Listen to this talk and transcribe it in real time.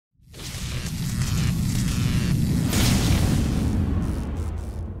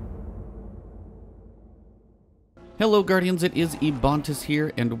Hello Guardians, it is Ebontis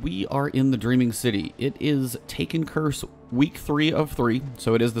here, and we are in the Dreaming City. It is Taken Curse week 3 of 3,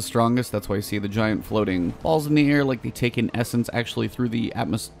 so it is the strongest. That's why you see the giant floating balls in the air, like they take in essence actually through the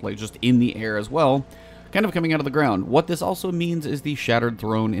atmosphere, like just in the air as well, kind of coming out of the ground. What this also means is the Shattered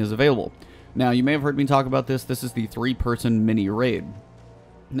Throne is available. Now, you may have heard me talk about this. This is the 3-person mini raid.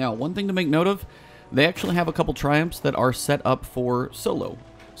 Now, one thing to make note of, they actually have a couple triumphs that are set up for solo.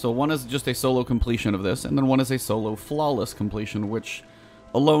 So one is just a solo completion of this, and then one is a solo flawless completion, which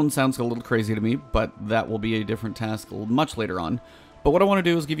alone sounds a little crazy to me, but that will be a different task much later on. But what I want to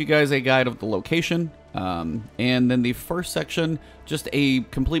do is give you guys a guide of the location, and then the first section, just a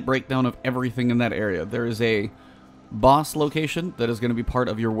complete breakdown of everything in that area. There is a boss location that is going to be part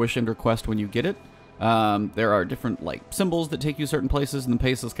of your wish and request when you get it. There are different like symbols that take you certain places, and the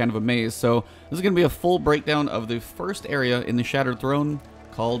pace is kind of a maze. So this is going to be a full breakdown of the first area in the Shattered Throne,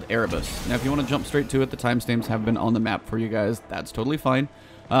 called Erebus. Now, if you want to jump straight to it, the timestamps have been on the map for you guys. That's totally fine.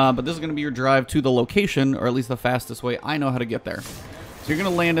 But this is going to be your drive to the location, or at least the fastest way I know how to get there. So you're going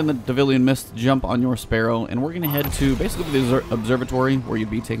to land in the Devilian Mist, jump on your Sparrow, and we're going to head to basically the observatory where you'd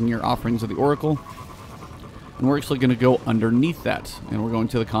be taking your offerings of the Oracle. And we're actually going to go underneath that, and we're going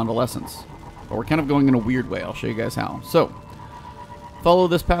to the Convalescence. But we're kind of going in a weird way. I'll show you guys how. So, follow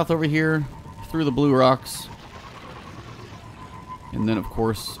this path over here, through the blue rocks, and then, of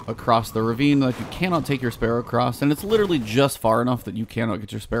course, across the ravine that you cannot take your Sparrow across. And it's literally just far enough that you cannot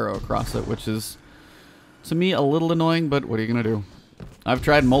get your Sparrow across it, which is, to me, a little annoying, but what are you going to do? I've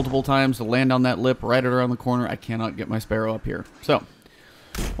tried multiple times to land on that lip right around the corner. I cannot get my Sparrow up here. So,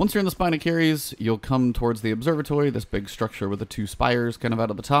 once you're in the Spine of Caries, you'll come towards the observatory, this big structure with the 2 spires kind of out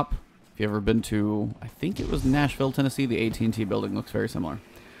of the top. If you've ever been to, I think it was Nashville, Tennessee, the AT&T building looks very similar.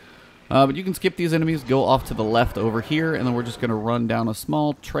 But you can skip these enemies, go off to the left over here, and then we're just going to run down a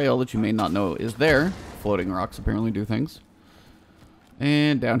small trail that you may not know is there. Floating rocks apparently do things.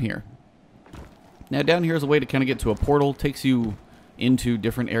 And down here. Now down here is a way to kind of get to a portal. Takes you into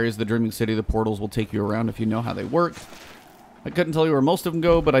different areas of the Dreaming City. The portals will take you around if you know how they work. I couldn't tell you where most of them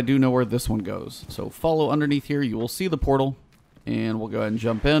go, but I do know where this one goes. So follow underneath here, you will see the portal, and we'll go ahead and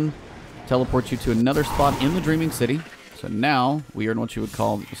jump in. Teleport you to another spot in the Dreaming City. So now, we are in what you would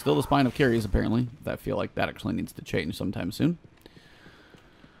call still the Spine of Caries, apparently. I feel like that actually needs to change sometime soon.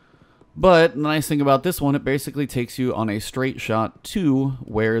 But the nice thing about this one, it basically takes you on a straight shot to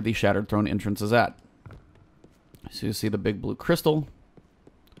where the Shattered Throne entrance is at. So you see the big blue crystal.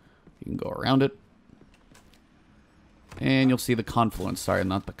 You can go around it. And you'll see the confluence. Sorry,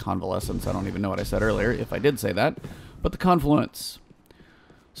 not the convalescence. I don't even know what I said earlier, if I did say that. But the confluence.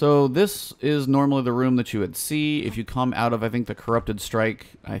 So this is normally the room that you would see if you come out of, I think, the Corrupted Strike.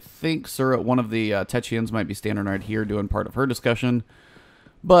 I think one of the Techians might be standing right here doing part of her discussion.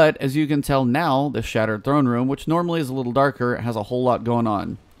 But as you can tell now, the Shattered Throne Room, which normally is a little darker, has a whole lot going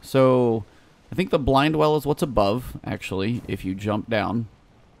on. So I think the Blind Well is what's above, actually, if you jump down.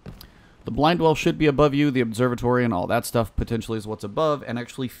 The Blind Well should be above you, the observatory and all that stuff potentially is what's above, and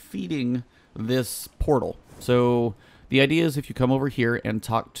actually feeding this portal. So the idea is if you come over here and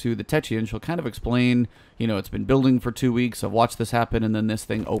talk to the Techian, she'll kind of explain, you know, it's been building for 2 weeks, I've watched this happen, and then this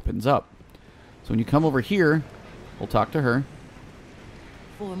thing opens up. So when you come over here, we'll talk to her.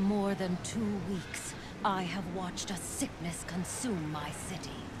 For more than 2 weeks, I have watched a sickness consume my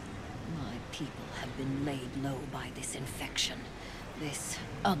city. My people have been laid low by this infection, this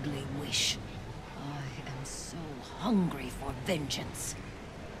ugly wish. I am so hungry for vengeance.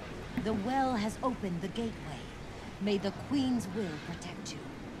 The well has opened the gateway. May the Queen's will protect you.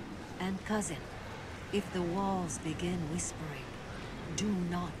 And cousin, if the walls begin whispering, do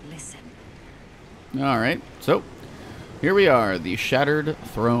not listen. Alright, so here we are, the Shattered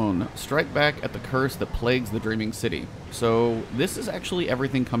Throne. Strike back at the curse that plagues the Dreaming City. So this is actually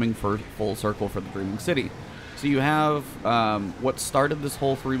everything coming for full circle for the Dreaming City. So you have what started this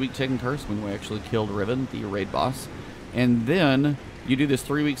whole 3-week Taken Curse when we actually killed Riven, the raid boss. And then you do this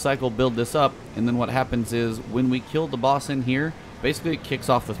 3-week cycle, build this up, and then what happens is when we kill the boss in here, basically it kicks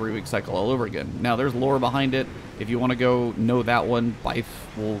off the 3-week cycle all over again. Now there's lore behind it. If you want to go know that one, Bife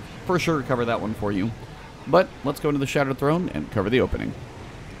will for sure cover that one for you. But let's go into the Shattered Throne and cover the opening.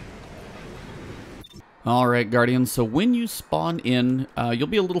 Alright, Guardians, so when you spawn in, you'll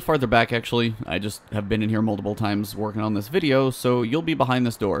be a little farther back, actually. I just have been in here multiple times working on this video, so you'll be behind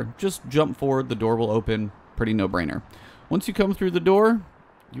this door. Just jump forward, the door will open. Pretty no-brainer. Once you come through the door,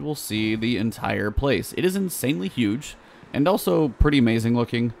 you will see the entire place. It is insanely huge, and also pretty amazing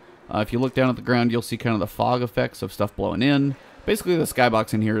looking. If you look down at the ground, you'll see kind of the fog effects of stuff blowing in. Basically, the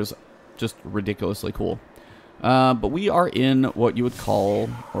skybox in here is just ridiculously cool. But we are in what you would call,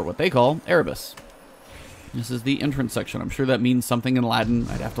 or what they call, Erebus. This is the entrance section. I'm sure that means something in Latin.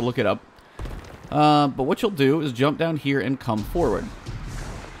 I'd have to look it up. But what you'll do is jump down here and come forward.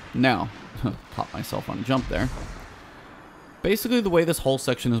 Now, caught myself on a jump there. Basically, the way this whole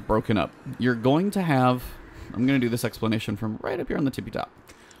section is broken up, you're going to have... I'm going to do this explanation from right up here on the tippy top.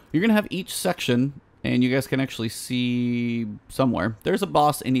 You're going to have each section, and you guys can actually see somewhere. There's a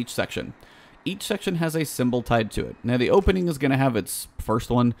boss in each section. Each section has a symbol tied to it. Now, the opening is going to have its first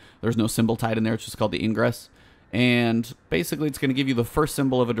one. There's no symbol tied in there. It's just called the ingress. And basically, it's going to give you the first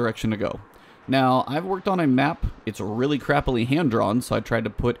symbol of a direction to go. Now, I've worked on a map. It's really crappily hand-drawn, so I tried to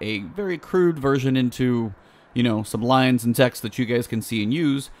put a very crude version into, you know, some lines and text that you guys can see and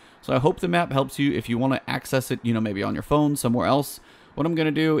use. So I hope the map helps you if you want to access it, you know, maybe on your phone, somewhere else. What I'm going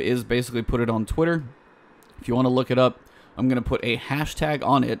to do is basically put it on Twitter. If you want to look it up, I'm going to put a hashtag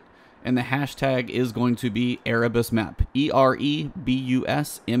on it, and the hashtag is going to be Erebus map.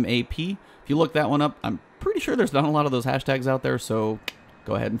 Erebus map. If you look that one up, I'm pretty sure there's not a lot of those hashtags out there, so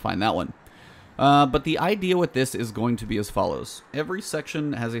go ahead and find that one. But the idea with this is going to be as follows. Every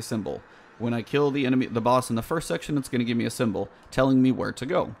section has a symbol. When I kill the boss in the first section, it's going to give me a symbol telling me where to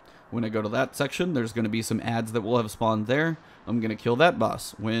go. When I go to that section, there's going to be some ads that will have spawned there. I'm going to kill that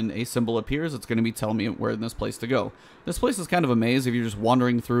boss. When a symbol appears, it's going to be telling me where in this place to go. This place is kind of a maze if you're just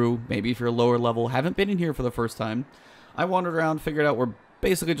wandering through. Maybe if you're a lower level, haven't been in here for the first time. I wandered around, figured out where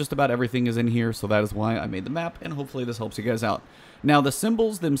basically just about everything is in here, so that is why I made the map, and hopefully this helps you guys out. Now, the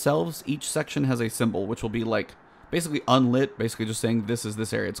symbols themselves, each section has a symbol, which will be like basically unlit, basically just saying this is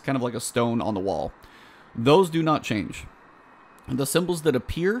this area. It's kind of like a stone on the wall. Those do not change. The symbols that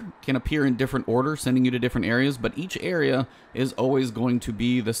appear can appear in different order, sending you to different areas, but each area is always going to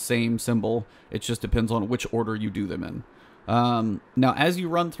be the same symbol. It just depends on which order you do them in. Now, as you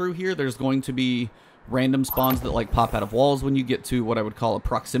run through here, there's going to be random spawns that like pop out of walls when you get to what I would call a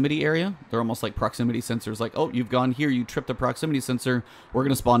proximity area. They're almost like proximity sensors, like, oh, you've gone here, you tripped a proximity sensor, we're going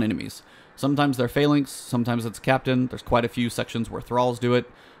to spawn enemies. Sometimes they're phalanx, sometimes it's captain. There's quite a few sections where thralls do it.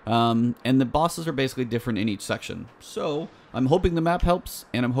 And the bosses are basically different in each section. So I'm hoping the map helps,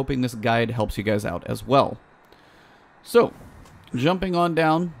 and I'm hoping this guide helps you guys out as well. So, jumping on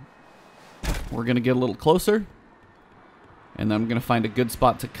down, we're going to get a little closer. And then I'm going to find a good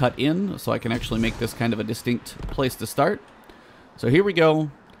spot to cut in so I can actually make this kind of a distinct place to start. So here we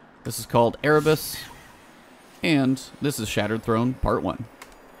go. This is called Erebus. And this is Shattered Throne Part 1.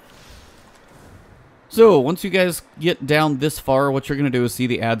 So once you guys get down this far, what you're going to do is see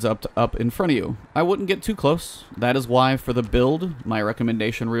the ads up in front of you. I wouldn't get too close. That is why for the build, my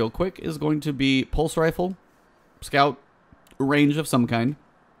recommendation real quick is going to be pulse rifle, scout, range of some kind.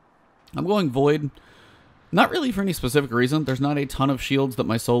 I'm going void. Not really for any specific reason. There's not a ton of shields that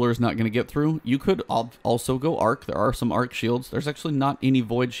my solar is not going to get through. You could also go arc. There are some arc shields. There's actually not any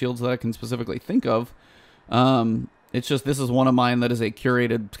void shields that I can specifically think of. It's just this is one of mine that is a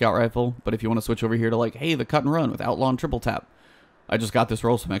curated scout rifle. But if you want to switch over here to like, hey, the cut and run with outlaw and triple tap. I just got this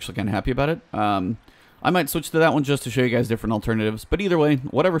roll, so I'm actually kind of happy about it. I might switch to that one just to show you guys different alternatives. But either way,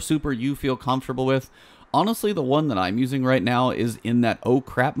 whatever super you feel comfortable with. Honestly, the one that I'm using right now is in that oh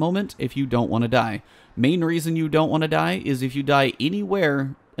crap moment if you don't want to die. Main reason you don't want to die is if you die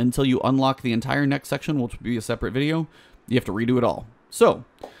anywhere until you unlock the entire next section, which will be a separate video, you have to redo it all. So,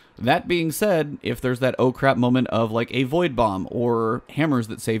 that being said, if there's that oh crap moment of like a void bomb or hammers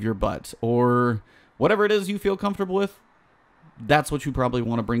that save your butt or whatever it is you feel comfortable with, that's what you probably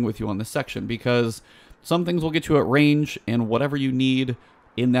want to bring with you on this section, because some things will get you at range, and whatever you need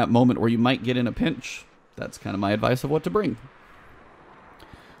in that moment where you might get in a pinch, that's kind of my advice of what to bring.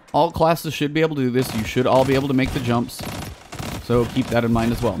 All classes should be able to do this. You should all be able to make the jumps. So keep that in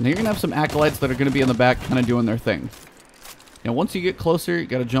mind as well. Now you're going to have some acolytes that are going to be in the back kind of doing their thing. Now once you get closer, you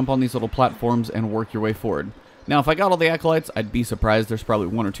got to jump on these little platforms and work your way forward. Now if I got all the acolytes, I'd be surprised. There's probably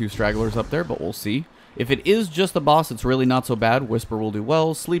 1 or 2 stragglers up there, but we'll see. If it is just the boss, it's really not so bad. Whisper will do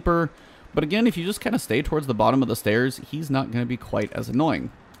well. Sleeper. But again, if you just kind of stay towards the bottom of the stairs, he's not going to be quite as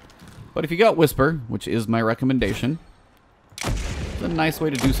annoying. But if you got Whisper, which is my recommendation, it's a nice way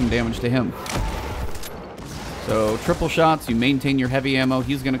to do some damage to him. So triple shots, you maintain your heavy ammo,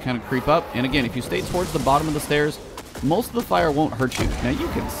 he's going to kind of creep up. And again, if you stay towards the bottom of the stairs, most of the fire won't hurt you. Now you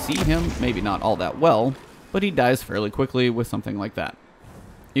can see him, maybe not all that well, but he dies fairly quickly with something like that.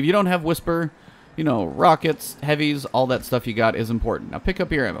 If you don't have Whisper, you know, rockets, heavies, all that stuff you got is important. Now pick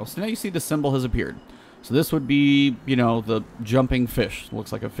up your ammo. So now you see the symbol has appeared. So this would be, you know, the jumping fish.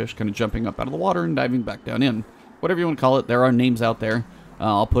 Looks like a fish kind of jumping up out of the water and diving back down in. Whatever you want to call it, there are names out there.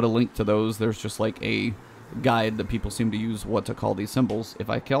 I'll put a link to those. There's just like a guide that people seem to use what to call these symbols. If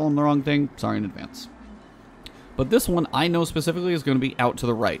I call them the wrong thing, sorry in advance. But this one I know specifically is going to be out to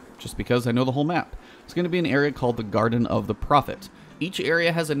the right, just because I know the whole map. It's going to be an area called the Garden of the Prophet. Each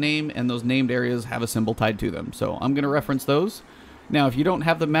area has a name, and those named areas have a symbol tied to them. So I'm going to reference those. Now, if you don't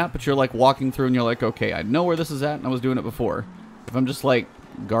have the map, but you're like walking through and you're like, okay, I know where this is at, and I was doing it before. If I'm just like,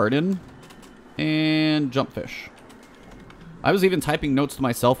 garden and jumpfish. I was even typing notes to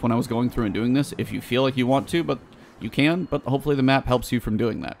myself when I was going through and doing this, if you feel like you want to, but you can, but hopefully the map helps you from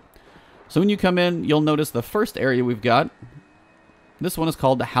doing that. So when you come in, you'll notice the first area we've got. This one is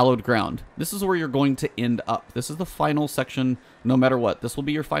called the Hallowed Ground. This is where you're going to end up. This is the final section, no matter what. This will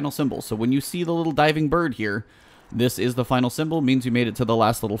be your final symbol. So when you see the little diving bird here, this is the final symbol. Means you made it to the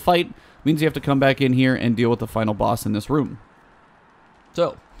last little fight. Means you have to come back in here and deal with the final boss in this room.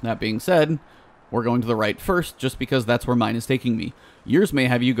 So, that being said, we're going to the right first, just because that's where mine is taking me. Yours may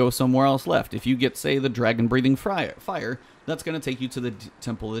have you go somewhere else left. If you get, say, the dragon-breathing fire, that's going to take you to the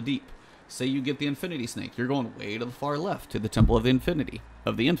Temple of the Deep. Say you get the Infinity Snake, you're going way to the far left, to the Temple of the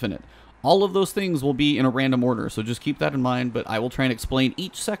Infinite. All of those things will be in a random order, so just keep that in mind, but I will try and explain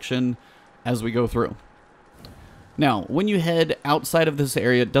each section as we go through. Now, when you head outside of this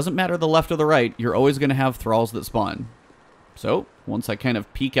area, it doesn't matter the left or the right, you're always going to have thralls that spawn. So, once I kind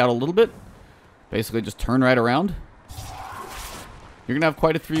of peek out a little bit, basically just turn right around, you're going to have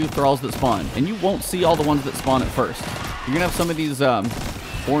quite a few thralls that spawn, and you won't see all the ones that spawn at first. You're going to have some of these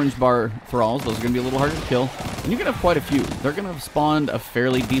orange bar thralls. Those are going to be a little harder to kill. And you can have quite a few. They're going to have spawned a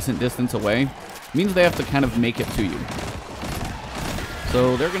fairly decent distance away. It means they have to kind of make it to you.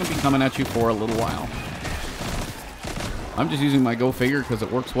 So they're going to be coming at you for a little while. I'm just using my go figure because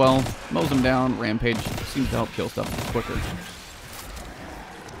it works well. Mows them down. Rampage seems to help kill stuff quicker.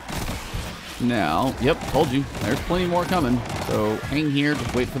 Now, yep, told you. There's plenty more coming. So hang here.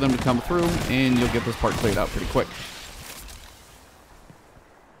 Just wait for them to come through and you'll get this part cleared out pretty quick.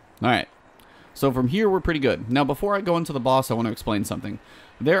 Alright, so from here we're pretty good. Now before I go into the boss, I want to explain something.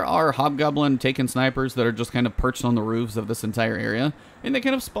 There are hobgoblin taken snipers that are just kind of perched on the roofs of this entire area, and they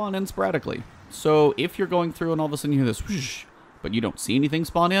kind of spawn in sporadically. So if you're going through and all of a sudden you hear this whoosh, but you don't see anything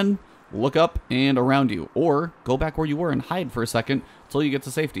spawn in, look up and around you, or go back where you were and hide for a second until you get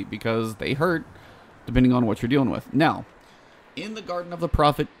to safety, because they hurt depending on what you're dealing with. Now, in the Garden of the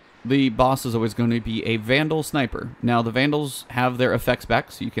Prophet, the boss is always going to be a Vandal sniper. Now, the Vandals have their effects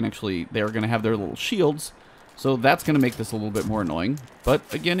back, so you can actually, they're going to have their little shields, so that's going to make this a little bit more annoying. But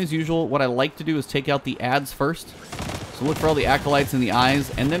again, as usual, what I like to do is take out the ads first. So look for all the acolytes in the eyes,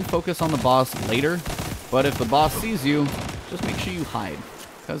 and then focus on the boss later. But if the boss sees you, just make sure you hide,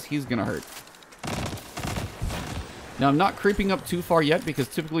 because he's going to hurt. Now, I'm not creeping up too far yet, because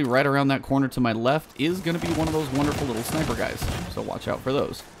typically right around that corner to my left is going to be one of those wonderful little sniper guys. So watch out for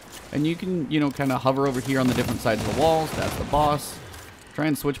those. And you can, you know, kind of hover over here on the different sides of the walls. That's the boss. Try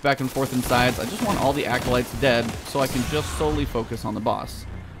and switch back and forth in sides. I just want all the acolytes dead so I can just solely focus on the boss.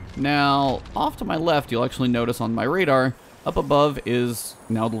 Now, off to my left, you'll actually notice on my radar, up above is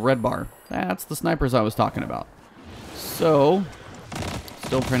now the red bar. That's the snipers I was talking about. So,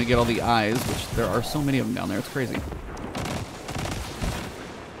 still trying to get all the eyes, which there are so many of them down there. It's crazy.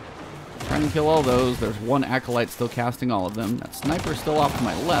 Trying to kill all those. There's one acolyte still casting all of them. That sniper's still off to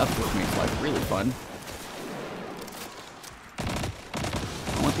my left, which makes life really fun.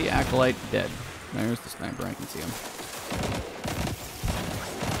 I want the acolyte dead. There's the sniper. I can see him.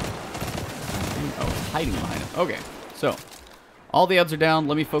 Oh, it's hiding behind him. Okay, so all the ads are down.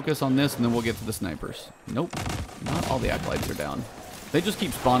 Let me focus on this, and then we'll get to the snipers. Nope, not all the acolytes are down. They just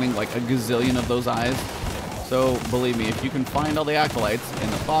keep spawning like a gazillion of those eyes. So, believe me, if you can find all the acolytes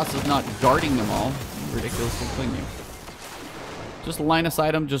and the boss is not guarding them all, ridiculously clean you. Just line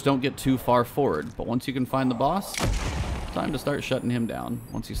aside them, just don't get too far forward. But once you can find the boss, time to start shutting him down.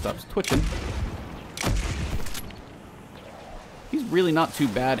 Once he stops twitching. He's really not too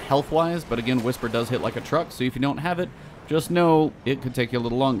bad health-wise, but again, Whisper does hit like a truck, so if you don't have it, just know it could take you a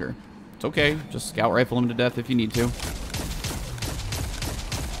little longer. It's okay, just scout rifle him to death if you need to.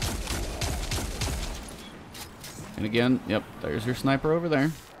 And again, yep, there's your sniper over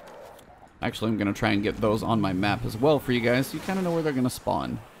there. Actually, I'm going to try and get those on my map as well for you guys, so you kind of know where they're going to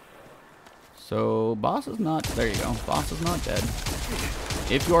spawn. So, boss is not... There you go. Boss is not dead.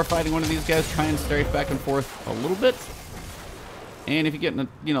 If you are fighting one of these guys, try and strafe back and forth a little bit. And if you get in a,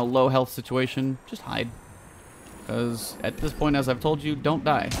 you know, low health situation, just hide. Because at this point, as I've told you, don't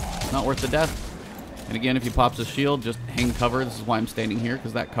die. It's not worth the death. And again, if he pops a shield, just hang cover. This is why I'm standing here,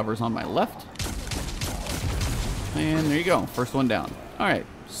 because that cover's on my left. And there you go. First one down. Alright,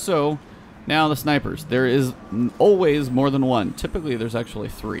 so now the snipers. There is always more than one. Typically, there's actually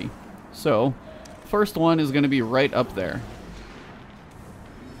 3. So, first one is going to be right up there.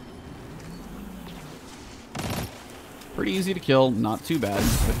 Pretty easy to kill, not too bad,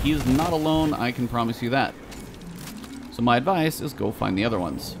 but he is not alone, I can promise you that. So my advice is go find the other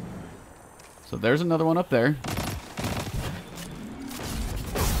ones. So there's another one up there.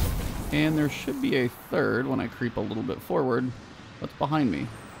 And there should be a third when I creep a little bit forward. What's behind me?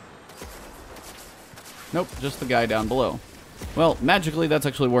 Nope, just the guy down below. Well, magically, that's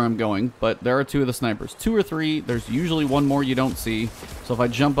actually where I'm going, but there are 2 of the snipers. 2 or 3, there's usually one more you don't see, so if I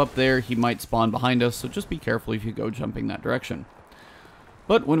jump up there, he might spawn behind us, so just be careful if you go jumping that direction.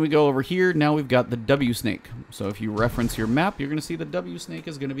 But when we go over here, now we've got the W snake. So if you reference your map, you're going to see the W snake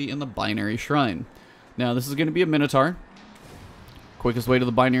is going to be in the binary shrine. Now, this is going to be a Minotaur. Quickest way to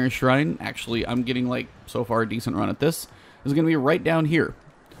the binary shrine, actually, I'm getting, like, so far a decent run at this, is going to be right down here.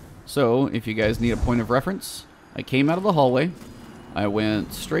 So, if you guys need a point of reference, I came out of the hallway, I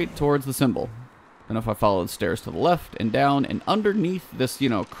went straight towards the symbol. Then if I follow the stairs to the left and down and underneath this, you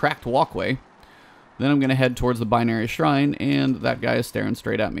know, cracked walkway, then I'm going to head towards the binary shrine, and that guy is staring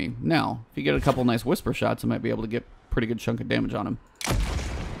straight at me. Now, if you get a couple nice whisper shots, I might be able to get a pretty good chunk of damage on him.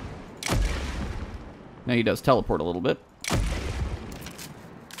 Now he does teleport a little bit.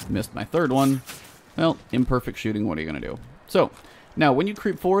 Missed my third one. Well, imperfect shooting, what are you going to do? So, now when you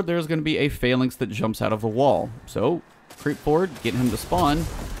creep forward, there's going to be a phalanx that jumps out of the wall. So, creep forward, get him to spawn,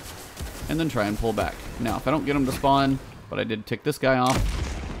 and then try and pull back. Now, if I don't get him to spawn, but I did tick this guy off.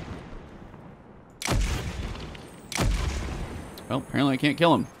 Well, apparently I can't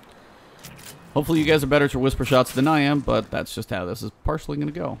kill him. Hopefully you guys are better to whisper shots than I am, but that's just how this is partially going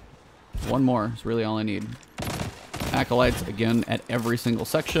to go. One more is really all I need. Acolytes, again, at every single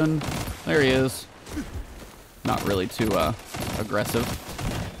section. There he is. Not really too aggressive.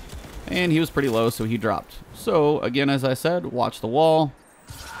 And he was pretty low, so he dropped. So, again, as I said, watch the wall.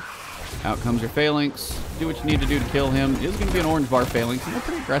 Out comes your phalanx. Do what you need to do to kill him. It is going to be an orange bar phalanx, and they're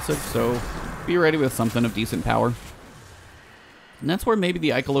pretty aggressive, so be ready with something of decent power. And that's where maybe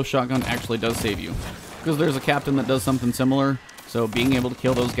the Icolo shotgun actually does save you. Because there's a captain that does something similar. So being able to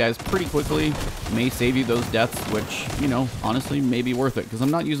kill those guys pretty quickly may save you those deaths, which, you know, honestly may be worth it. Because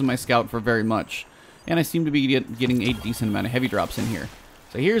I'm not using my scout for very much. And I seem to be getting a decent amount of heavy drops in here.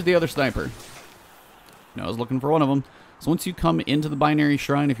 So here's the other sniper. I was looking for one of them. So once you come into the binary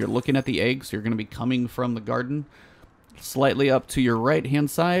shrine, if you're looking at the eggs, you're going to be coming from the garden. Slightly up to your right-hand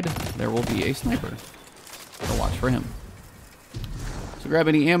side, there will be a sniper. So watch for him. So grab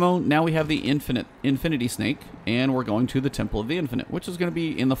any ammo. Now we have the Infinity Snake, and we're going to the Temple of the Infinite, which is going to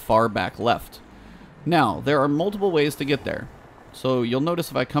be in the far back left. Now, there are multiple ways to get there. So you'll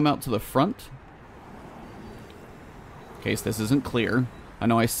notice if I come out to the front, in case this isn't clear, I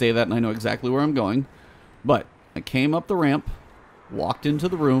know I say that and I know exactly where I'm going, but I came up the ramp, walked into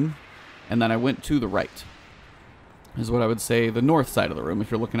the room, and then I went to the right. Is what I would say the north side of the room if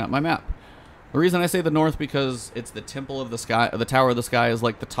you're looking at my map. The reason I say the north because it's the Temple of the Sky, the Tower of the Sky is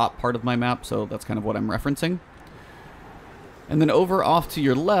like the top part of my map, so that's kind of what I'm referencing. And then over off to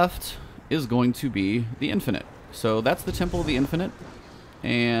your left is going to be the Infinite. So that's the Temple of the Infinite,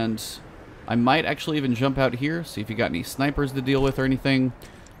 and I might actually even jump out here, see if you got any snipers to deal with or anything.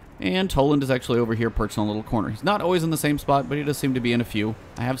 And Toland is actually over here perched on a little corner. He's not always in the same spot, but he does seem to be in a few.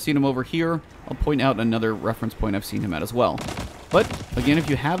 I have seen him over here. I'll point out another reference point I've seen him at as well. But, again, if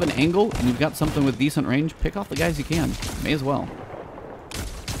you have an angle and you've got something with decent range, pick off the guys you can. May as well.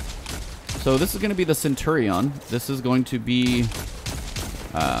 So this is going to be the Centurion. This is going to be,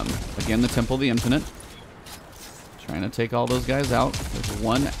 again, the Temple of the Infinite. Trying to take all those guys out. There's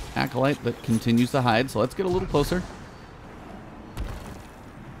one Acolyte that continues to hide, so let's get a little closer.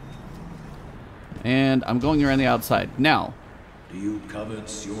 And I'm going around the outside. Now, do you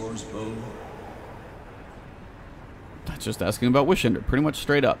covet yours, bow? That's just asking about Wishender, pretty much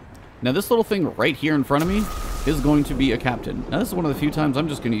straight up. Now this little thing right here in front of me is going to be a captain. Now this is one of the few times I'm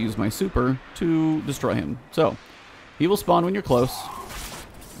just going to use my super to destroy him. So, he will spawn when you're close.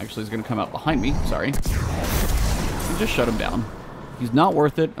 Actually, he's going to come out behind me, sorry. And just shut him down. He's not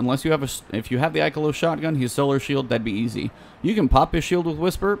worth it unless you have if you have the Icolo shotgun, his solar shield, that'd be easy. You can pop his shield with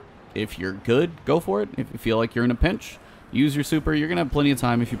Whisper. If you're good, go for it. If you feel like you're in a pinch, use your super. You're going to have plenty of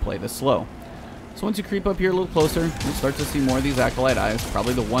time if you play this slow. So once you creep up here a little closer, you'll start to see more of these Acolyte eyes.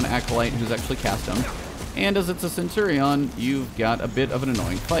 Probably the one Acolyte who's actually cast them. And as it's a Centurion, you've got a bit of an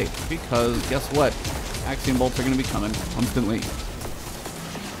annoying fight. Because guess what? Axiom bolts are going to be coming constantly.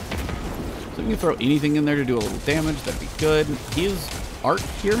 So you can throw anything in there to do a little damage. That'd be good. He is Arc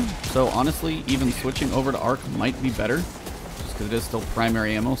here. So honestly, even switching over to Arc might be better. Just because it is still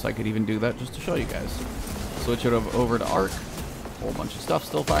primary ammo. So I could even do that just to show you guys. Switch it over to Arc. A whole bunch of stuff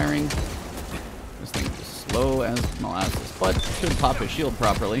still firing. This thing is slow as molasses, but should pop his shield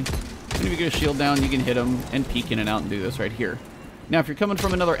properly. And if you get a shield down, you can hit him and peek in and out and do this right here. Now, if you're coming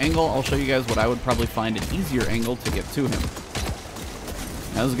from another angle, I'll show you guys what I would probably find an easier angle to get to him.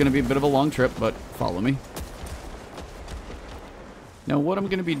 Now, this is going to be a bit of a long trip, but follow me. Now, what I'm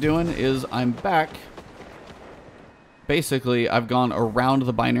going to be doing is I'm back. Basically, I've gone around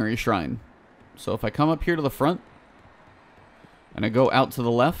the binary shrine. So if I come up here to the front and I go out to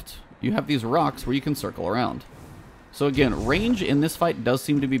the left, you have these rocks where you can circle around. So again, range in this fight does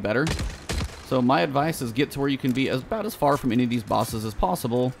seem to be better. So my advice is get to where you can be about as far from any of these bosses as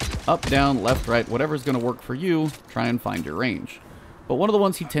possible. Up, down, left, right, whatever's going to work for you, try and find your range. But one of the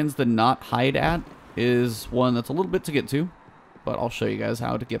ones he tends to not hide at is one that's a little bit to get to. But I'll show you guys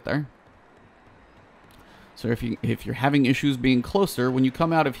how to get there. So if you're having issues being closer, when you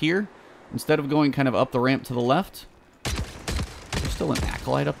come out of here, instead of going kind of up the ramp to the left, there's still an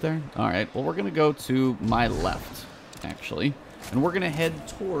acolyte up there. Alright, well we're going to go to my left, actually. And we're going to head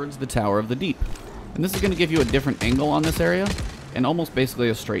towards the Tower of the Deep. And this is going to give you a different angle on this area, and almost basically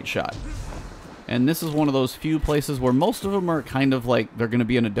a straight shot. And this is one of those few places where most of them are kind of like they're going to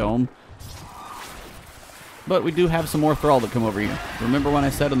be in a dome. But we do have some more Thrall that come over here. Remember when I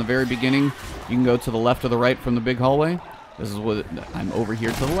said in the very beginning, you can go to the left or the right from the big hallway? This is what I'm over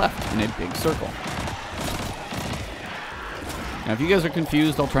here to the left in a big circle. Now, if you guys are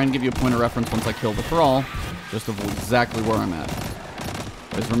confused, I'll try and give you a point of reference once I kill the Thrall, just of exactly where I'm at.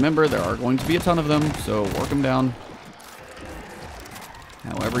 Because remember, there are going to be a ton of them, so work them down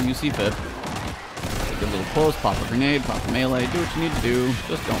however you see fit. Get a little close, pop a grenade, pop a melee, do what you need to do,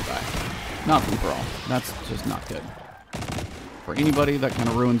 just don't die. Not from Thrall. That's just not good. For anybody, that kind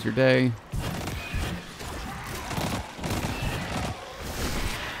of ruins your day.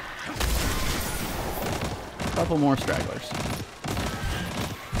 Couple more stragglers.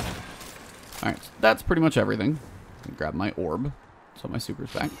 Alright, so that's pretty much everything. Grab my orb, so my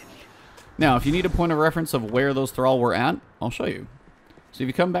super's back. Now, if you need a point of reference of where those Thrall were at, I'll show you. So if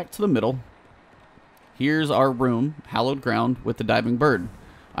you come back to the middle, here's our room, hallowed ground, with the diving bird.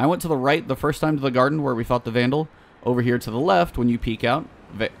 I went to the right the first time to the garden where we fought the Vandal. Over here to the left, when you peek out,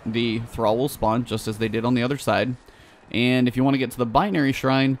 the Thrall will spawn, just as they did on the other side. And if you want to get to the binary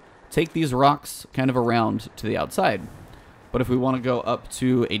shrine, take these rocks kind of around to the outside. But if we want to go up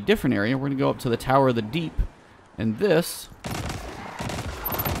to a different area, we're going to go up to the Tower of the Deep. And this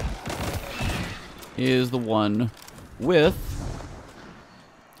is the one with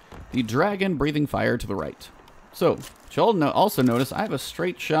the dragon breathing fire to the right. So, you'll also notice I have a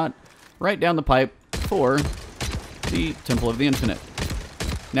straight shot right down the pipe for the Temple of the Infinite.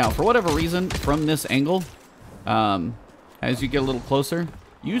 Now, for whatever reason, from this angle, as you get a little closer,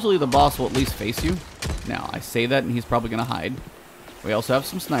 usually the boss will at least face you. Now, I say that and he's probably going to hide. We also have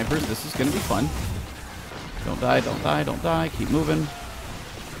some snipers. This is going to be fun. Don't die, don't die, don't die. Keep moving.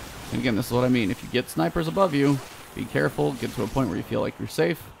 And again, this is what I mean. If you get snipers above you, be careful. Get to a point where you feel like you're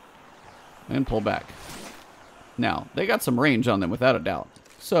safe. And pull back. Now, they got some range on them without a doubt.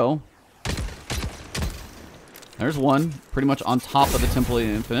 So, there's one pretty much on top of the Temple of the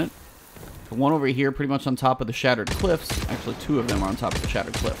Infinite. The one over here pretty much on top of the Shattered Cliffs. Actually, two of them are on top of the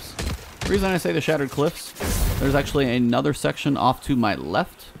Shattered Cliffs. The reason I say the Shattered Cliffs, there's actually another section off to my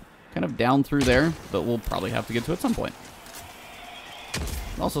left, kind of down through there, that we'll probably have to get to at some point.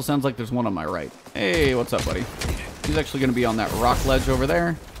 It also sounds like there's one on my right. Hey, what's up, buddy? He's actually going to be on that rock ledge over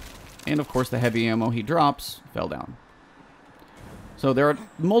there. And, of course, the heavy ammo he drops fell down. So there are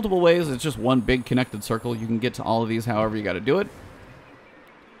multiple ways. It's just one big connected circle. You can get to all of these however you got to do it.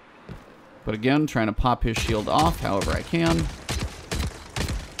 But again, trying to pop his shield off however I can.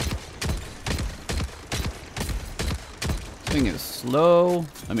 This thing is slow.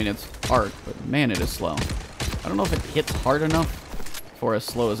 I mean, it's arc, but man, it is slow. I don't know if it hits hard enough for as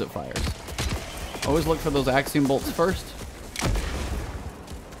slow as it fires. Always look for those axiom bolts first.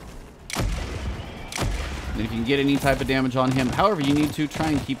 And if you can get any type of damage on him, however you need to, try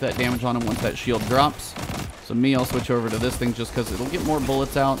and keep that damage on him once that shield drops. So me, I'll switch over to this thing just because it'll get more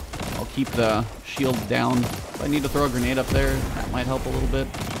bullets out. I'll keep the shield down. If I need to throw a grenade up there, that might help a little bit.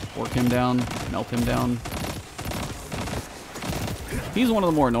 Work him down, melt him down. He's one of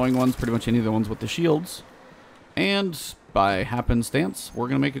the more annoying ones, pretty much any of the ones with the shields. And by happenstance, we're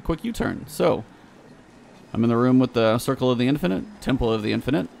going to make a quick U-turn. So, I'm in the room with the Circle of the Infinite, Temple of the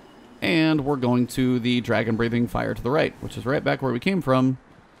Infinite. And we're going to the Dragon Breathing Fire to the right, which is right back where we came from,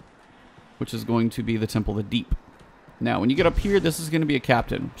 which is going to be the Temple of the Deep. Now, when you get up here, this is going to be a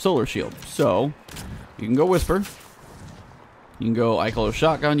Captain, Solar Shield. So, you can go Whisper, you can go Icolo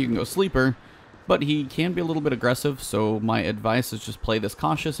Shotgun, you can go Sleeper, but he can be a little bit aggressive, so my advice is just play this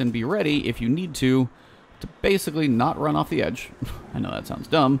cautious and be ready, if you need to, to basically not run off the edge. I know that sounds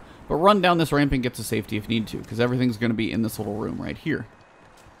dumb, but run down this ramp and get to safety if you need to, because everything's going to be in this little room right here.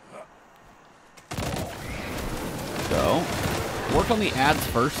 So, work on the ads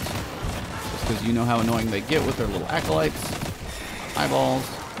first, just because you know how annoying they get with their little acolytes, eyeballs.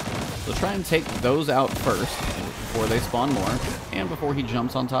 So try and take those out first, before they spawn more, and before he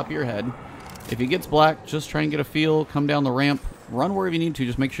jumps on top of your head. If he gets black, just try and get a feel, come down the ramp, run wherever you need to,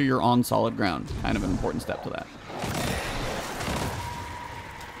 just make sure you're on solid ground. Kind of an important step to that.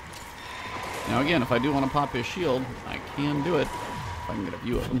 Now again, if I do want to pop his shield, I can do it, if I can get a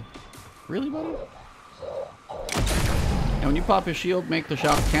view of him. Really, buddy? And when you pop his shield, make the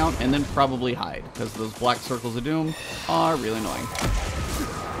shots count, and then probably hide, because those black circles of doom are really annoying.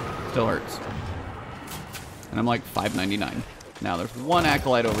 Still hurts. And I'm like 599. Now there's one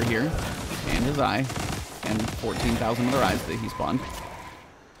acolyte over here, and his eye, and 14,000 other eyes that he spawned.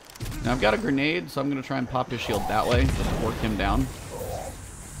 Now I've got a grenade, so I'm going to try and pop his shield that way, just to work him down.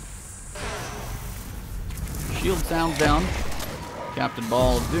 Shield sounds down. Captain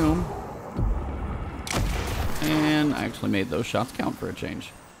Ball of Doom. And I actually made those shots count for a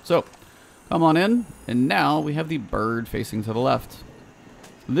change. So, come on in, and now we have the bird facing to the left.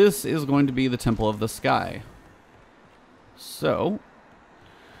 This is going to be the Temple of the Sky. So,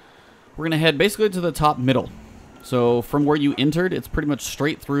 we're going to head basically to the top middle. So, from where you entered, it's pretty much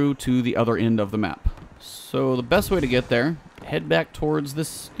straight through to the other end of the map. So, the best way to get there, head back towards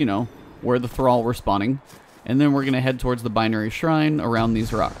this, you know, where the Thrall were spawning. And then we're going to head towards the binary shrine around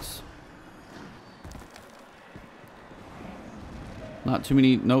these rocks. Not too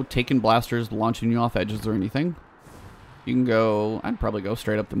many, no taken blasters launching you off edges or anything. You can go, I'd probably go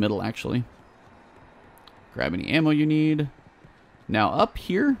straight up the middle actually. Grab any ammo you need. Now up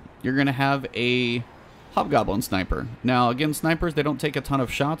here, you're going to have a hobgoblin sniper. Now again, snipers, they don't take a ton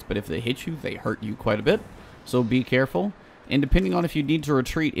of shots, but if they hit you, they hurt you quite a bit. So be careful. And depending on if you need to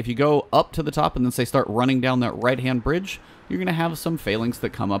retreat, if you go up to the top and then say start running down that right-hand bridge, you're going to have some phalanx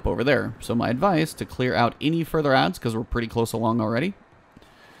that come up over there. So my advice, to clear out any further ads, because we're pretty close along already,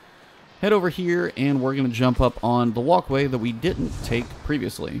 head over here and we're going to jump up on the walkway that we didn't take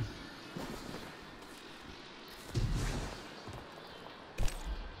previously.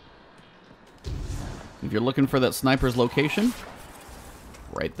 If you're looking for that sniper's location,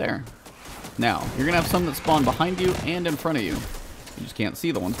 right there. Now, you're going to have some that spawn behind you and in front of you. You just can't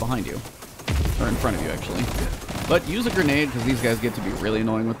see the ones behind you. Or in front of you, actually. But use a grenade, because these guys get to be really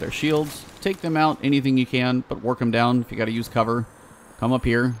annoying with their shields. Take them out, anything you can, but work them down. If you got to use cover, come up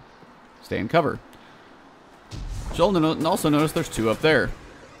here, stay in cover. You'll also notice there's two up there.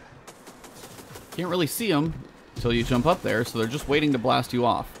 Can't really see them until you jump up there, so they're just waiting to blast you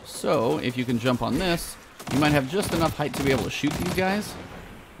off. So, if you can jump on this, you might have just enough height to be able to shoot these guys.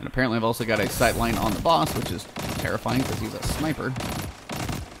 And apparently I've also got a sight line on the boss, which is terrifying because he's a sniper.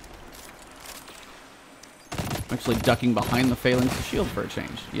 I'm actually ducking behind the phalanx shield for a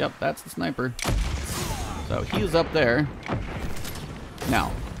change. Yep, that's the sniper. So he's up there.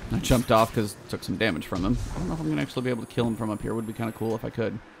 Now, I jumped off because it took some damage from him. I don't know if I'm going to actually be able to kill him from up here. Would be kind of cool if I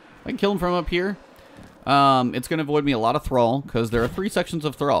could. If I can kill him from up here, it's going to avoid me a lot of Thrall, because there are 3 sections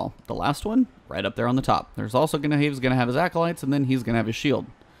of Thrall. The last one, right up there on the top. There's also going to have his acolytes, and then he's going to have his shield.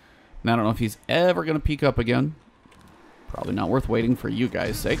 And I don't know if he's ever going to peek up again. Probably not worth waiting for you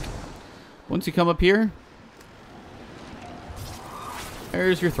guys' sake. Once you come up here,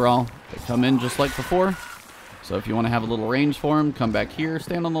 there's your Thrall. They come in just like before. So if you want to have a little range for him, come back here,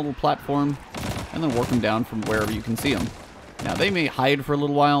 stand on the little platform, and then work them down from wherever you can see them. Now, they may hide for a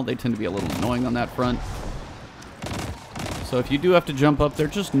little while. They tend to be a little annoying on that front. So if you do have to jump up there,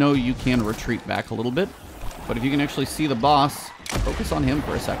 just know you can retreat back a little bit. But if you can actually see the boss, focus on him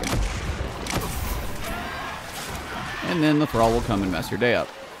for a second. And then the Thrall will come and mess your day up.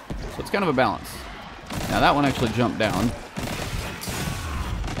 So it's kind of a balance. Now that one actually jumped down.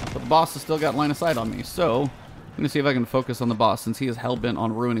 But the boss has still got line of sight on me. So I'm going to see if I can focus on the boss, since he is hell-bent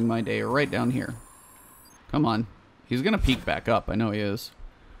on ruining my day right down here. Come on. He's going to peek back up. I know he is.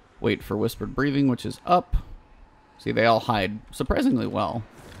 Wait for whispered breathing, which is up. See, they all hide surprisingly well.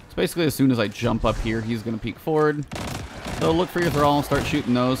 So basically, as soon as I jump up here, he's going to peek forward. So look for your Thrall, start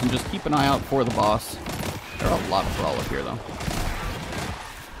shooting those, and just keep an eye out for the boss. There are a lot of Thrall up here, though.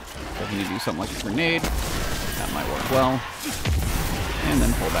 So if you need to do something like a grenade, that might work well. And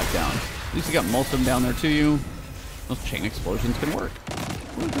then pull back down. At least you got most of them down there to you. Those chain explosions can work.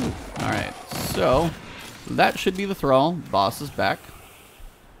 Alright, so that should be the Thrall. Boss is back.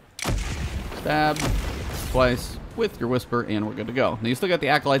 Stab twice with your Whisper, and we're good to go. Now, you still got the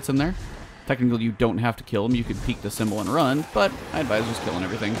Acolytes in there. Technically, you don't have to kill them. You could peek the symbol and run, but I advise just killing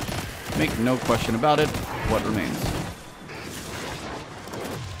everything. make no question about it, what remains.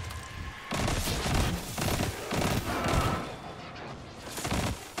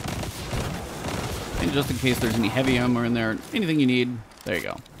 And just in case there's any heavy ammo in there, anything you need, there you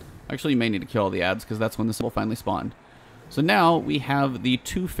go. Actually, you may need to kill all the ads, because that's when this will finally spawn. So now we have the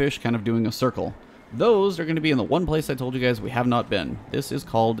 2 fish kind of doing a circle. Those are going to be in the one place I told you guys we have not been. This is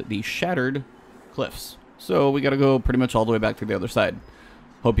called the Shattered Cliffs. So we got to go pretty much all the way back to the other side.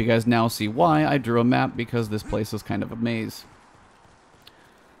 Hope you guys now see why I drew a map, because this place is kind of a maze.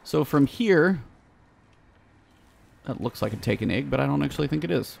 So from here, that looks like a taken egg, but I don't actually think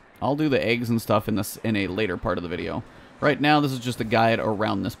it is. I'll do the eggs and stuff in a later part of the video. Right now, this is just a guide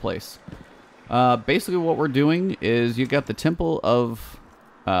around this place. Basically, what we're doing is you got the Temple of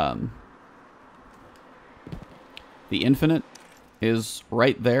the Infinite is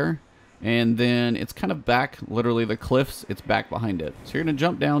right there, and then it's kind of back, literally the cliffs, it's back behind it. So you're going to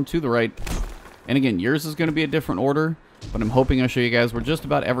jump down to the right, and again, yours is going to be a different order, but I'm hoping I show you guys where just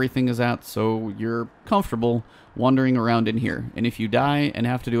about everything is at, so you're comfortable wandering around in here. And if you die and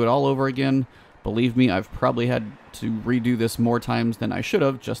have to do it all over again, believe me, I've probably had to redo this more times than I should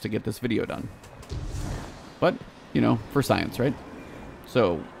have just to get this video done. But, you know, for science, right?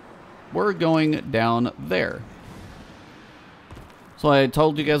 So, we're going down there. So I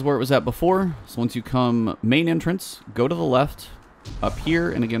told you guys where it was at before. So once you come main entrance, go to the left, up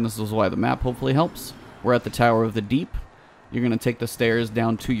here, and again, this is why the map hopefully helps. We're at the Tower of the Deep. You're going to take the stairs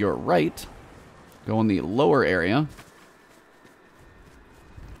down to your right, go in the lower area.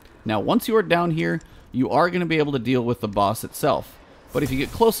 Now, once you are down here, you are going to be able to deal with the boss itself. But if you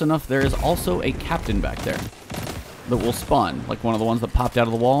get close enough, there is also a captain back there that will spawn, like one of the ones that popped out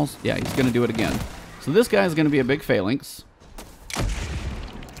of the walls. Yeah, he's going to do it again. So this guy is going to be a big phalanx.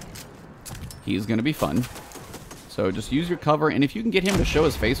 He's going to be fun. So just use your cover, and if you can get him to show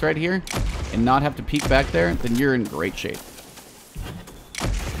his face right here and not have to peek back there, then you're in great shape.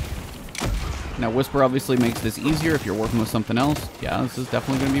 Now, Whisper obviously makes this easier if you're working with something else. Yeah, this is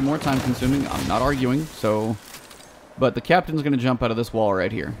definitely going to be more time consuming. I'm not arguing, so... But the captain's going to jump out of this wall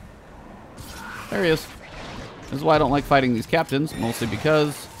right here. There he is. This is why I don't like fighting these captains, mostly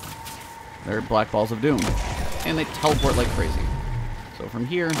because they're black balls of doom. And they teleport like crazy. So from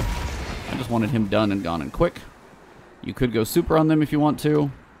here, I just wanted him done and gone and quick. You could go super on them if you want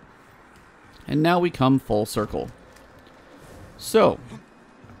to. And now we come full circle. So,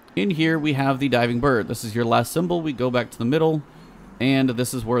 in here we have the diving bird. This is your last symbol. We go back to the middle. And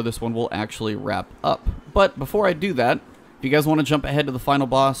this is where this one will actually wrap up. But before I do that, if you guys want to jump ahead to the final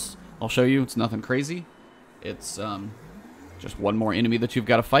boss, I'll show you. It's nothing crazy. It's just one more enemy that you've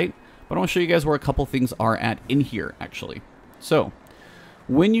got to fight. But I want to show you guys where a couple things are at in here, actually. So,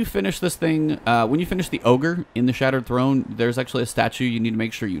 when you finish this thing, when you finish the ogre in the Shattered Throne, there's actually a statue. You need to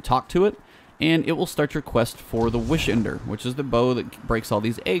make sure you talk to it. And it will start your quest for the Wish Ender, which is the bow that breaks all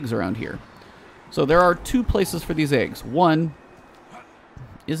these eggs around here. So there are 2 places for these eggs. One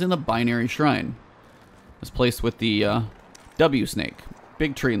is in the Binary Shrine. It's placed with the W snake.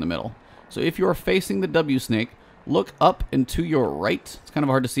 Big tree in the middle. So if you're facing the W snake, look up and to your right. It's kind of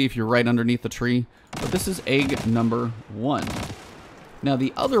hard to see if you're right underneath the tree. But this is egg number 1. Now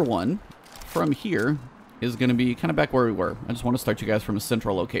the other one from here is going to be kind of back where we were. I just want to start you guys from a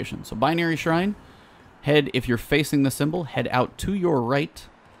central location. So Binary Shrine, head, if you're facing the symbol, head out to your right,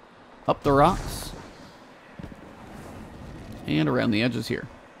 up the rocks, and around the edges here.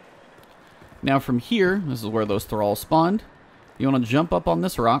 Now from here, this is where those thralls spawned. You want to jump up on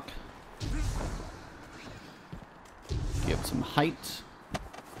this rock, get some height,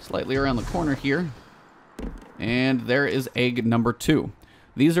 slightly around the corner here, and there is egg number 2.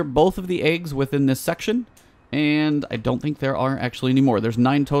 These are both of the eggs within this section, and I don't think there are actually any more. There's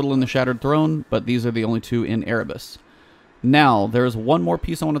 9 total in the Shattered Throne, but these are the only 2 in Erebus. Now, there's one more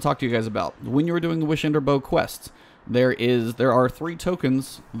piece I want to talk to you guys about. When you were doing the Wish Ender bow quests, there are 3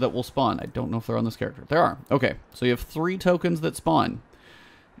 tokens that will spawn. I don't know if they're on this character. There are. Okay, so you have 3 tokens that spawn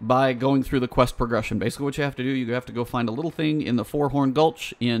by going through the quest progression. Basically what you have to do, you have to go find a little thing in the Four-Horn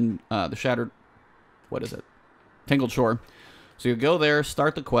Gulch in the Shattered... What is it? Tangled Shore. So you go there,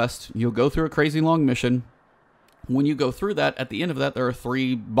 start the quest, you'll go through a crazy long mission. When you go through that, at the end of that, there are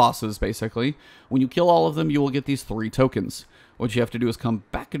 3 bosses, basically. When you kill all of them, you will get these 3 tokens. What you have to do is come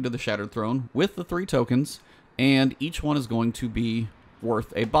back into the Shattered Throne with the 3 tokens, and each one is going to be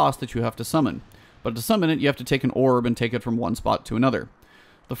worth a boss that you have to summon. But to summon it, you have to take an orb and take it from one spot to another.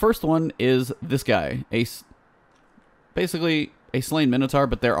 The first one is this guy, basically a slain Minotaur,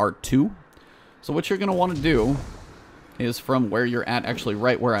 but there are 2. So what you're going to want to do is from where you're at, actually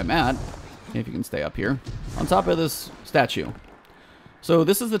right where I'm at, if you can stay up here, on top of this statue. So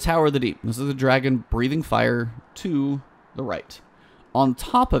this is the Tower of the Deep. This is the dragon breathing fire to the right. On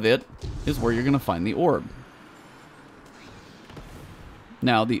top of it is where you're going to find the orb.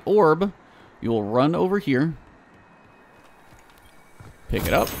 Now, the orb, you'll run over here, pick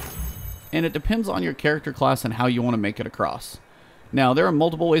it up, and it depends on your character class and how you want to make it across. Now, there are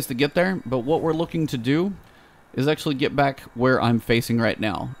multiple ways to get there, but what we're looking to do is actually get back where I'm facing right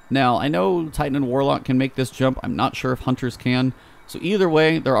now. Now, I know Titan and Warlock can make this jump. I'm not sure if Hunters can. So either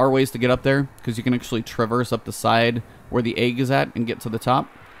way, there are ways to get up there, because you can actually traverse up the side where the egg is at and get to the top.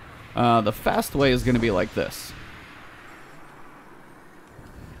 The fast way is going to be like this.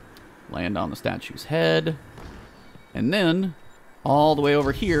 Land on the statue's head, and then all the way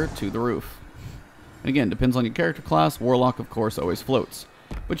over here to the roof. And again, depends on your character class. Warlock, of course, always floats.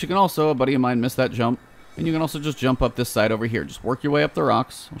 But you can also, a buddy of mine missed that jump, and you can also just jump up this side over here. Just work your way up the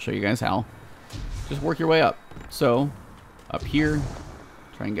rocks. I'll show you guys how. Just work your way up. So, up here,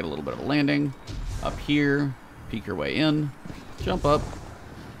 try and get a little bit of a landing. Up here, peek your way in, jump up,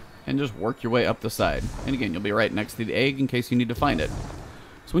 and just work your way up the side. And again, you'll be right next to the egg in case you need to find it.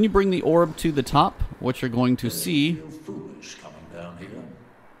 So when you bring the orb to the top, what you're going to see... Feel foolish coming down here.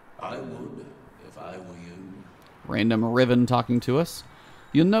 I would, if I were you. Random Riven talking to us.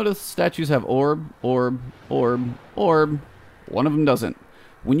 You'll notice statues have orb, orb, orb, orb. One of them doesn't.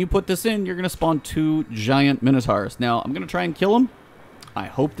 When you put this in, you're going to spawn 2 giant minotaurs. Now, I'm going to try and kill them. I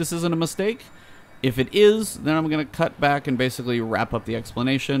hope this isn't a mistake. If it is, then I'm going to cut back and basically wrap up the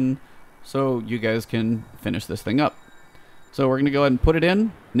explanation so you guys can finish this thing up. So we're going to go ahead and put it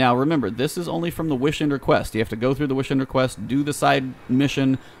in. Now remember, this is only from the Wish End Request. You have to go through the Wish End Request, do the side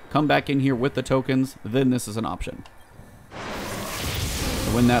mission, come back in here with the tokens, then this is an option.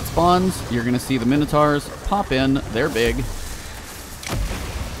 So when that spawns, you're going to see the Minotaurs pop in. They're big.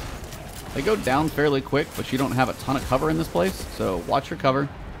 They go down fairly quick, but you don't have a ton of cover in this place, so watch your cover.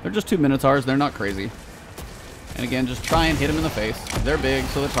 They're just 2 Minotaurs. They're not crazy. And again, just try and hit them in the face. They're big,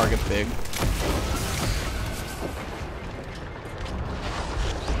 so the target's big.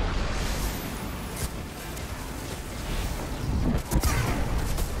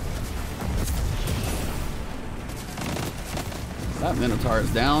 That Minotaur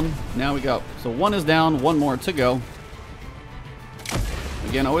is down. Now we go. So 1 is down, 1 more to go.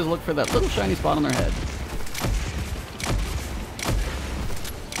 Again, always look for that little shiny spot on their head.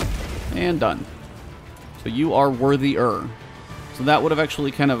 And done. So you are worthier. So that would have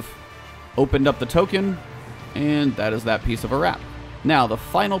actually kind of opened up the token, and that is that piece of a wrap. Now, the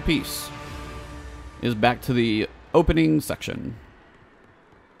final piece is back to the opening section.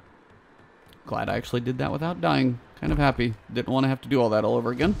 Glad I actually did that without dying. Kind of happy. Didn't want to have to do all that all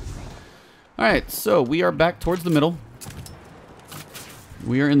over again. Alright, so we are back towards the middle.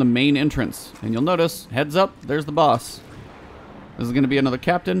 We are in the main entrance. And you'll notice, heads up, there's the boss. This is going to be another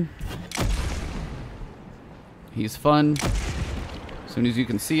captain. He's fun. As soon as you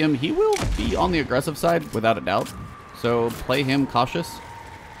can see him, he will be on the aggressive side, without a doubt. So play him cautious,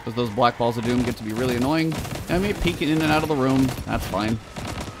 because those black balls of doom get to be really annoying. And me peeking in and out of the room, that's fine.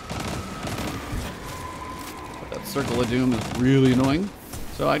 Circle of Doom is really annoying.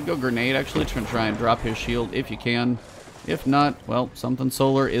 So I'd go grenade actually to try and drop his shield if you can. If not, well, something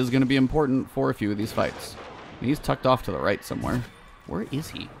solar is going to be important for a few of these fights. And he's tucked off to the right somewhere. Where is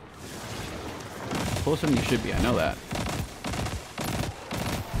he? Closer than you should be, I know that.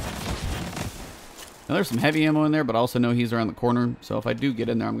 Now there's some heavy ammo in there, but I also know he's around the corner. So if I do get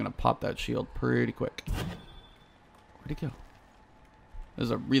in there, I'm going to pop that shield pretty quick. Where'd he go? This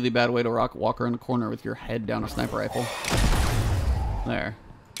is a really bad way to walk around the corner with your head down a sniper rifle. There.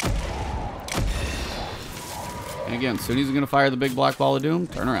 And again, as soon as he's going to fire the big black ball of doom,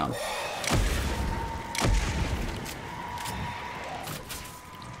 turn around.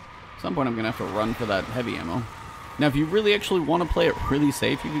 At some point I'm going to have to run for that heavy ammo. Now if you really actually want to play it really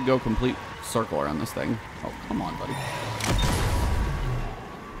safe, you could go complete circle around this thing. Oh, come on, buddy.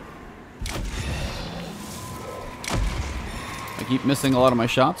 I keep missing a lot of my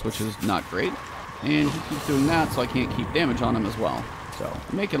shots, which is not great. And he keeps doing that, so I can't keep damage on him as well. So,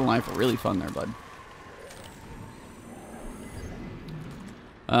 making life really fun there, bud.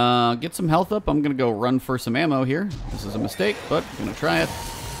 Get some health up. I'm going to go run for some ammo here. This is a mistake, but I'm going to try it.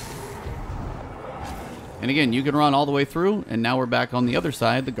 And again, you can run all the way through, and now we're back on the other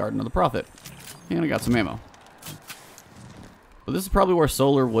side, the Garden of the Prophet. And I got some ammo. But this is probably where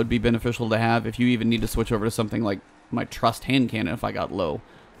solar would be beneficial to have if you even need to switch over to something like my trust hand cannon if I got low.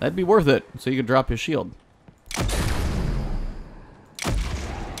 That'd be worth it, so you could drop his shield.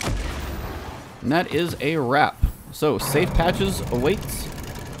 And that is a wrap. So, safe patches awaits.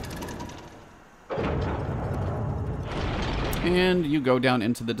 and you go down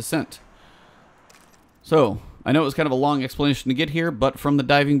into the descent. So, I know it was kind of a long explanation to get here, but from the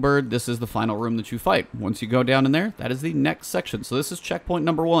diving bird, this is the final room that you fight. Once you go down in there, that is the next section. So this is checkpoint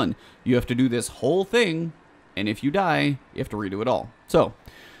number 1. You have to do this whole thing, and if you die, you have to redo it all. So,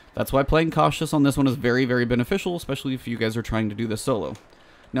 that's why playing cautious on this one is very, very beneficial, especially if you guys are trying to do this solo.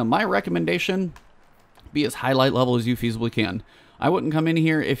 Now, my recommendation, be as highlight level as you feasibly can. I wouldn't come in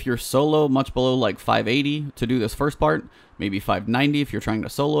here if you're solo much below like 580 to do this first part, maybe 590 if you're trying to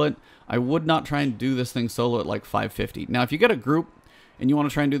solo it. I would not try and do this thing solo at like 550. Now, if you get a group and you want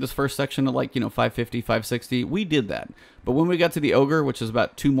to try and do this first section at like, 550, 560, we did that. But when we got to the ogre, which is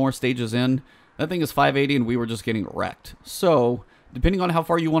about 2 more stages in, that thing is 580 and we were just getting wrecked. So, depending on how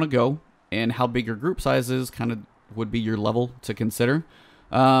far you want to go and how big your group size is, kind of would be your level to consider.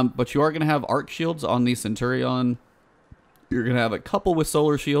 But you are going to have arc shields on the Centurion. You're going to have a couple with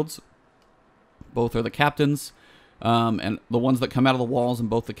solar shields. Both are the captains. And the ones that come out of the walls and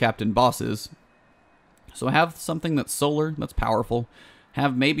both the captain bosses. So have something that's solar, that's powerful.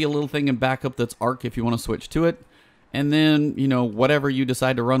 Have maybe a little thing in backup that's arc if you want to switch to it. And then, whatever you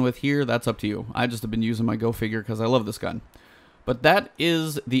decide to run with here, that's up to you. I just have been using my Go Figure because I love this gun. But that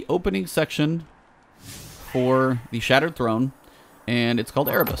is the opening section for the Shattered Throne. And it's called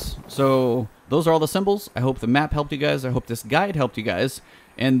Erebus. So those are all the symbols. I hope the map helped you guys. I hope this guide helped you guys.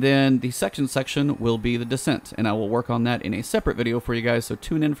 And then the section will be the descent. And I will work on that in a separate video for you guys. So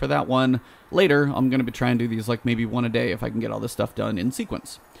tune in for that one later. I'm going to be trying to do these like maybe one a day if I can get all this stuff done in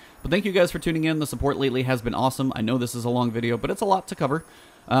sequence. But thank you guys for tuning in. The support lately has been awesome. I know this is a long video, but it's a lot to cover.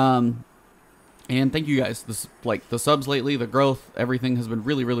 And thank you guys. The subs lately, the growth, everything has been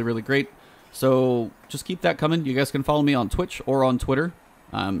really, really, really great. So just keep that coming. You guys can follow me on Twitch or on Twitter.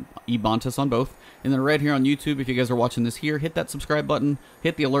 Ebontis on both. And then right here on YouTube, if you guys are watching this here, hit that subscribe button,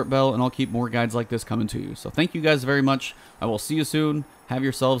 hit the alert bell, and I'll keep more guides like this coming to you. So thank you guys very much. I will see you soon. Have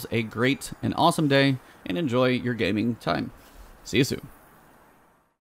yourselves a great and awesome day, and enjoy your gaming time. See you soon.